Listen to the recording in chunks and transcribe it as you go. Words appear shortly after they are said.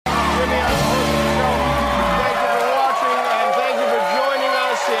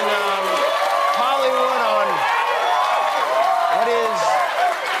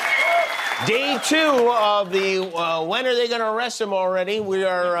two of the when are they going to arrest him already? We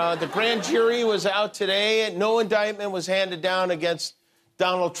are the grand jury was out today. No indictment was handed down against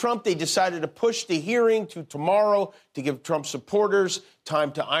Donald Trump. They decided to push the hearing to tomorrow to give Trump supporters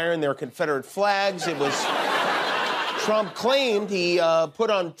time to iron their Confederate flags. It was Trump claimed he put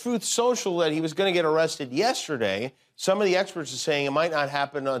on Truth Social that he was going to get arrested yesterday. Some of the experts are saying it might not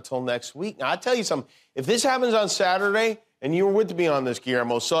happen until next week. Now, I'll tell you something. If this happens on Saturday, and you were with me on this,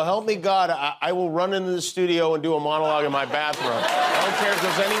 Guillermo, so help me God, I will run into the studio and do a monologue in my bathroom. I don't care if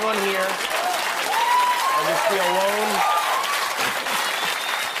there's anyone here. I'll just be alone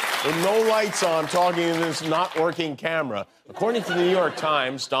with no lights on talking to this not working camera. According to the New York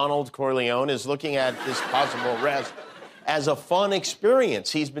Times, Donald Corleone is looking at this possible arrest as a fun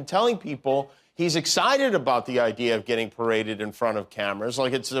experience. He's been telling people he's excited about the idea of getting paraded in front of cameras,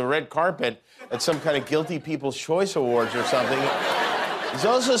 like it's the red carpet at some kind of Guilty People's Choice Awards or something. He's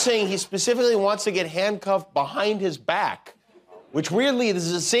also saying he specifically wants to get handcuffed behind his back, which weirdly, this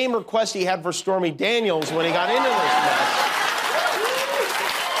is the same request he had for Stormy Daniels when he got into this mess.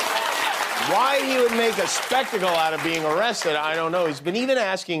 Why he would make a spectacle out of being arrested, I don't know. He's been even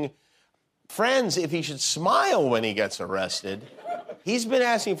asking friends if he should smile when he gets arrested. He's been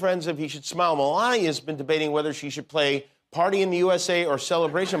asking friends if he should smile. Melania's been debating whether she should play Party in the USA or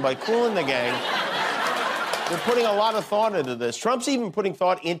Celebration by Kool and the Gang. They're putting a lot of thought into this. Trump's even putting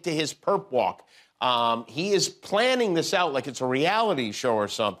thought into his perp walk. He is planning this out like it's a reality show or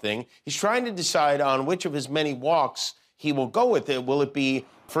something. He's trying to decide on which of his many walks he will go with it. Will it be,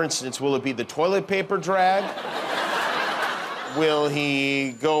 for instance, will it be the toilet paper drag? Will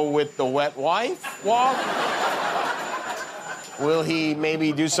he go with the wet wife walk? Will he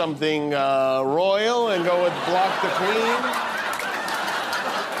maybe do something royal and go with Block the Queen?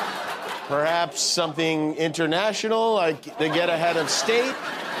 Perhaps something international, like the Get Ahead of State?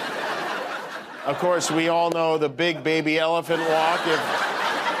 Of course, we all know the big baby elephant walk.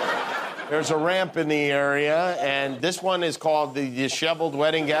 If there's a ramp in the area, and this one is called the Disheveled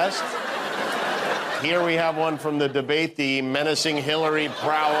Wedding Guest. Here we have one from the debate, the menacing Hillary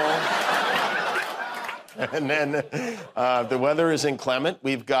prowl. And then the weather is inclement.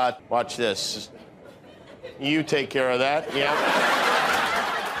 We've got, watch this. You take care of that, yeah.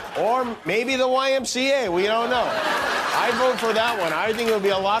 Or maybe the YMCA, we don't know. I vote for that one. I think it would be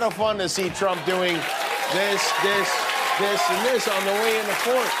a lot of fun to see Trump doing this, and this on the way in the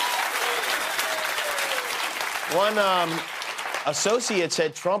court. One associate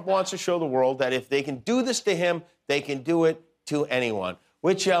said Trump wants to show the world that if they can do this to him, they can do it to anyone.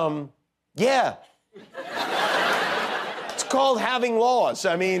 Which, yeah. It's called having laws.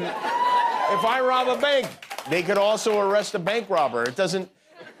 I mean, if I rob a bank, they could also arrest a bank robber.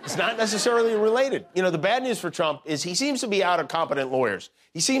 It's not necessarily related. You know, the bad news for Trump is he seems to be out of competent lawyers.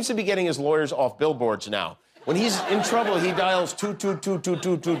 He seems to be getting his lawyers off billboards now. When he's in trouble, he dials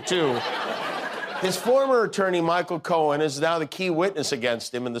 2222222. His former attorney, Michael Cohen, is now the key witness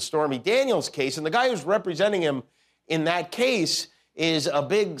against him in the Stormy Daniels case. And the guy who's representing him in that case is a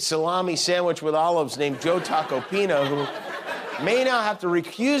big salami sandwich with olives named Joe Tacopina, who may now have to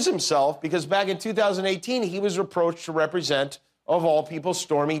recuse himself because back in 2018, he was approached to represent, of all people,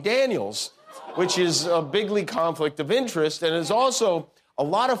 Stormy Daniels, which is a bigly conflict of interest and is also a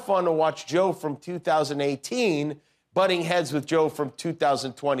lot of fun to watch Joe from 2018 butting heads with Joe from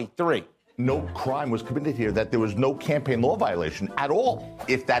 2023. No crime was committed here, that there was no campaign law violation at all.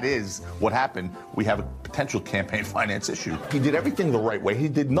 If that is what happened, we have a potential campaign finance issue. He did everything the right way. He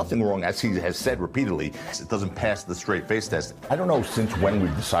did nothing wrong, as he has said repeatedly. It doesn't pass the straight face test. I don't know since when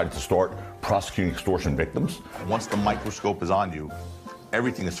we've decided to start prosecuting extortion victims. Once the microscope is on you,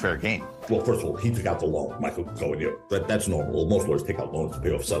 everything is fair game. Well, first of all, he took out the loan, Michael Cohen. That's normal. Most lawyers take out loans to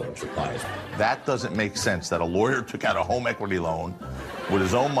pay off settlements for clients. That doesn't make sense, that a lawyer took out a home equity loan with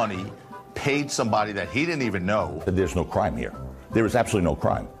his own money, paid somebody that he didn't even know. There's no crime here. There is absolutely no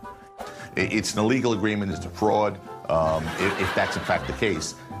crime. It's an illegal agreement. It's a fraud. If that's in fact the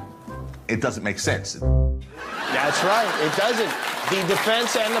case, it doesn't make sense. That's right. It doesn't. The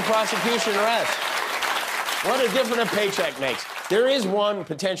defense and the prosecution rest. What a difference a paycheck makes. There is one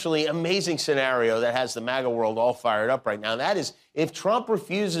potentially amazing scenario that has the MAGA world all fired up right now. That is, if Trump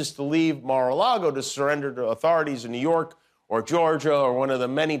refuses to leave Mar-a-Lago to surrender to authorities in New York or Georgia or one of the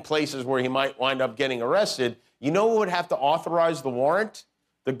many places where he might wind up getting arrested, you know who would have to authorize the warrant?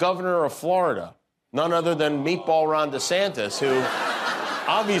 The governor of Florida, none other than Meatball Ron DeSantis, who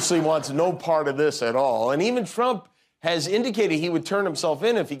obviously wants no part of this at all. And even Trump has indicated he would turn himself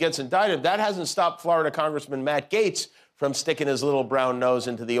in if he gets indicted. That hasn't stopped Florida Congressman Matt Gaetz from sticking his little brown nose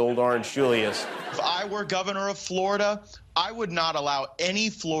into the old orange Julius. If I were governor of Florida, I would not allow any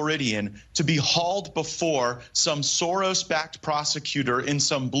Floridian to be hauled before some Soros-backed prosecutor in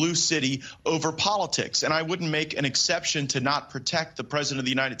some blue city over politics. And I wouldn't make an exception to not protect the president of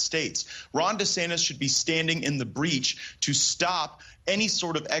the United States. Ron DeSantis should be standing in the breach to stop any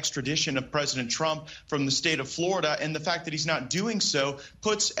sort of extradition of President Trump from the state of Florida. And the fact that he's not doing so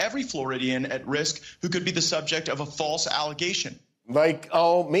puts every Floridian at risk who could be the subject of a false allegation. Like,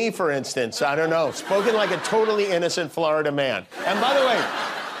 me, for instance. I don't know. Spoken like a totally innocent Florida man. And by the way,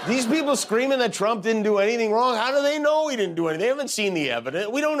 these people screaming that Trump didn't do anything wrong, how do they know he didn't do anything? They haven't seen the evidence.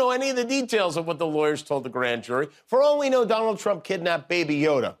 We don't know any of the details of what the lawyers told the grand jury. For all we know, Donald Trump kidnapped Baby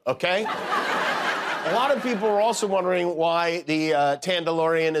Yoda, okay? A lot of people are also wondering why the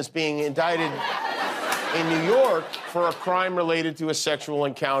Tandalorian is being indicted in New York for a crime related to a sexual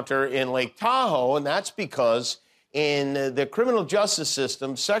encounter in Lake Tahoe, and that's because in the criminal justice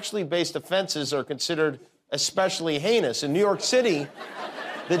system, sexually based offenses are considered especially heinous. In New York City,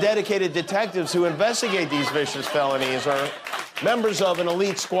 the dedicated detectives who investigate these vicious felonies are members of an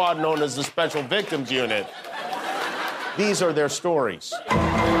elite squad known as the Special Victims Unit. These are their stories. I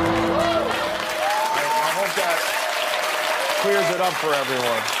hope that clears it up for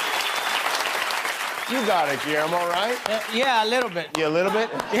everyone. You got it, Guillermo, right? Yeah, a little bit. Yeah, a little bit?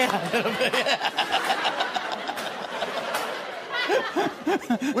 Yeah, a little bit.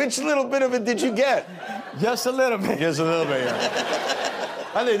 Which little bit of it did you get? Just a little bit. Just a little bit,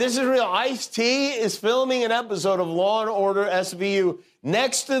 yeah. By the way, this is real. Ice-T is filming an episode of Law & Order SVU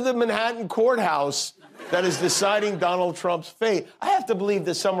next to the Manhattan courthouse that is deciding Donald Trump's fate. I have to believe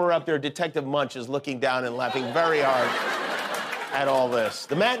that somewhere up there, Detective Munch is looking down and laughing very hard at all this.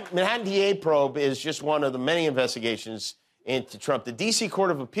 The Manhattan DA probe is just one of the many investigations into Trump. The D.C.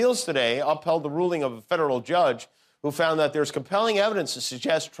 Court of Appeals today upheld the ruling of a federal judge who found that there's compelling evidence to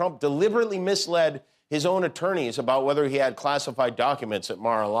suggest Trump deliberately misled his own attorneys about whether he had classified documents at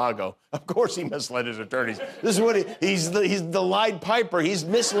Mar-a-Lago. Of course he misled his attorneys. This is what he's the lied piper. He's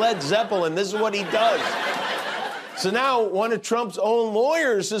misled Zeppelin. This is what he does. So now one of Trump's own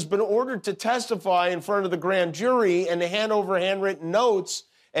lawyers has been ordered to testify in front of the grand jury and to hand over handwritten notes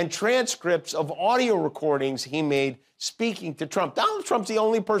and transcripts of audio recordings he made speaking to Trump. Donald Trump's the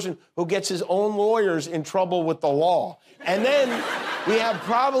only person who gets his own lawyers in trouble with the law. And then we have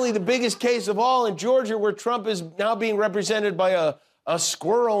probably the biggest case of all in Georgia, where Trump is now being represented by a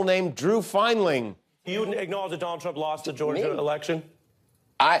squirrel named Drew Feinling. Do you acknowledge that Donald Trump lost the Georgia election?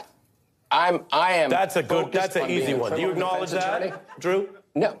 I am. That's an easy one. Do you acknowledge that, Drew?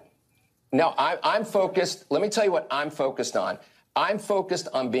 No, I'm focused. Let me tell you what I'm focused on. I'm focused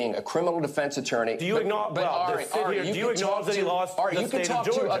on being a criminal defense attorney. Do you acknowledge? Do you acknowledge that he lost the you can state talk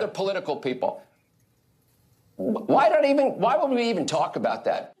of Georgia? to other political people. Why would we even talk about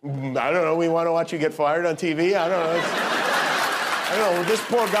that? I don't know. We want to watch you get fired on TV? I don't know. I don't know. This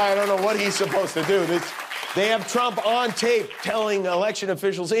poor guy, I don't know what he's supposed to do. They have Trump on tape telling election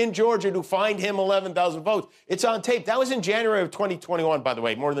officials in Georgia to find him 11,000 votes. It's on tape. That was in January of 2021, by the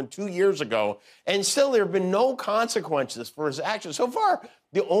way, more than 2 years ago. And still, there have been no consequences for his actions. So far,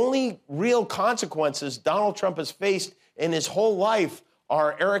 the only real consequences Donald Trump has faced in his whole life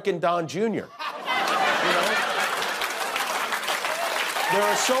are Eric and Don Jr. You know? There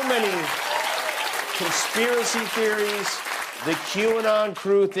are so many conspiracy theories. The QAnon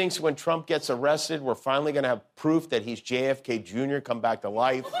crew thinks when Trump gets arrested, we're finally going to have proof that he's JFK Jr. come back to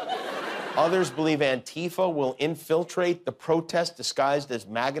life. Others believe Antifa will infiltrate the protest disguised as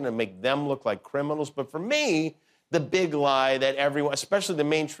MAGA and make them look like criminals. But for me, the big lie that everyone, especially the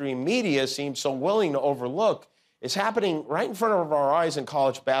mainstream media, seems so willing to overlook is happening right in front of our eyes in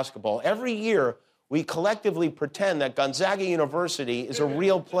college basketball. Every year, we collectively pretend that Gonzaga University is a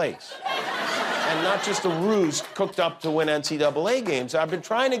real place and not just a ruse cooked up to win NCAA games. I've been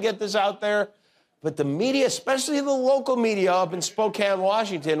trying to get this out there, but the media, especially the local media up in Spokane,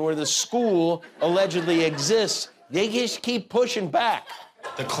 Washington, where the school allegedly exists, they just keep pushing back.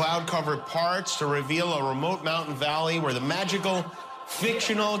 The cloud-covered parts to reveal a remote mountain valley where the magical,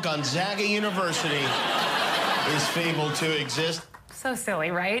 fictional Gonzaga University is fabled to exist. So silly,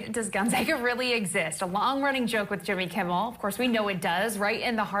 right? Does Gonzaga really exist? A long-running joke with Jimmy Kimmel. Of course, we know it does, right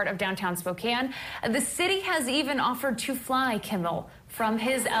in the heart of downtown Spokane. The city has even offered to fly Kimmel from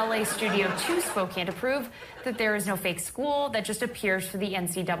his LA studio to Spokane to prove that there is no fake school that just appears for the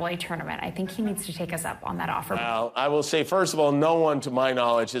NCAA tournament. I think he needs to take us up on that offer. Well, I will say, first of all, no one, to my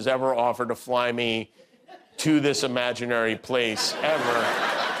knowledge, has ever offered to fly me to this imaginary place, ever.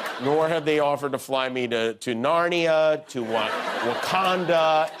 Nor have they offered to fly me to Narnia, to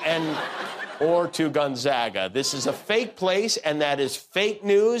Wakanda, and or to Gonzaga. This is a fake place, and that is fake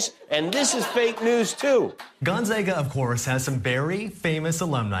news, and this is fake news, too. Gonzaga, of course, has some very famous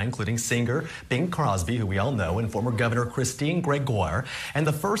alumni, including singer Bing Crosby, who we all know, and former Governor Christine Gregoire, and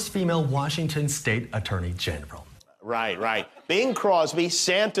the first female Washington State Attorney General. Right, right. Bing Crosby,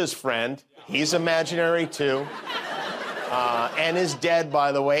 Santa's friend. He's imaginary, too. And is dead,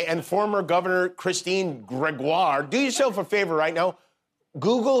 by the way. And former Governor Christine Gregoire. Do yourself a favor right now.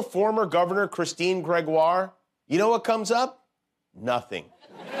 Google former Governor Christine Gregoire. You know what comes up? Nothing.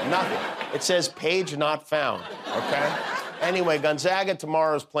 Nothing. It says page not found, okay? Anyway, Gonzaga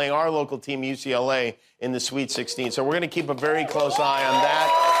tomorrow is playing our local team, UCLA, in the Sweet 16. So we're going to keep a very close eye on that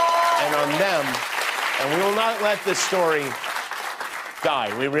and on them. And we will not let this story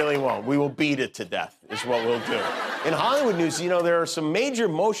die. We really won't. We will beat it to death, is what we'll do. In Hollywood news, you know, there are some major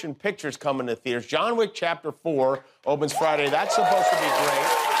motion pictures coming to theaters. John Wick Chapter 4 opens Friday. That's supposed to be great.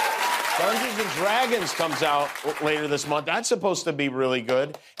 Dungeons & Dragons comes out later this month. That's supposed to be really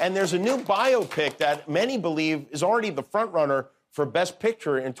good. And there's a new biopic that many believe is already the front runner for Best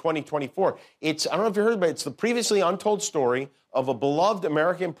Picture in 2024. I don't know if you heard about it, it's the previously untold story of a beloved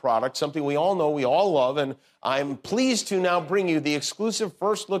American product, something we all know, we all love, and I'm pleased to now bring you the exclusive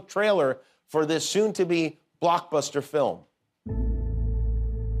first look trailer for this soon-to-be blockbuster film.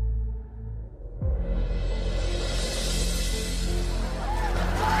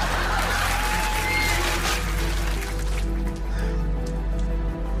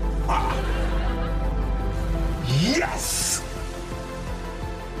 Yes!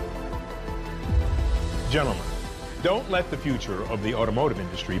 Gentlemen, don't let the future of the automotive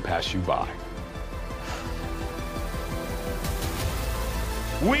industry pass you by.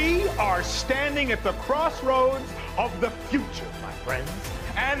 We are standing at the crossroads of the future, my friends,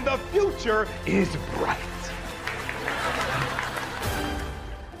 and the future is bright.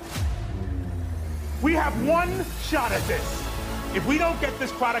 We have one shot at this. If we don't get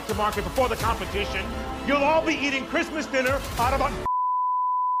this product to market before the competition, you'll all be eating Christmas dinner out of a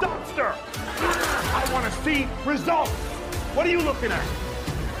dumpster. I want to see results. What are you looking at?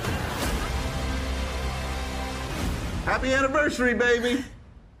 Happy anniversary, baby.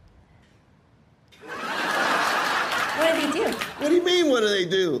 What do they do? What do you mean, what do they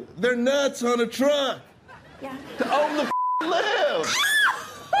do? They're nuts on a truck. Yeah. To own the live.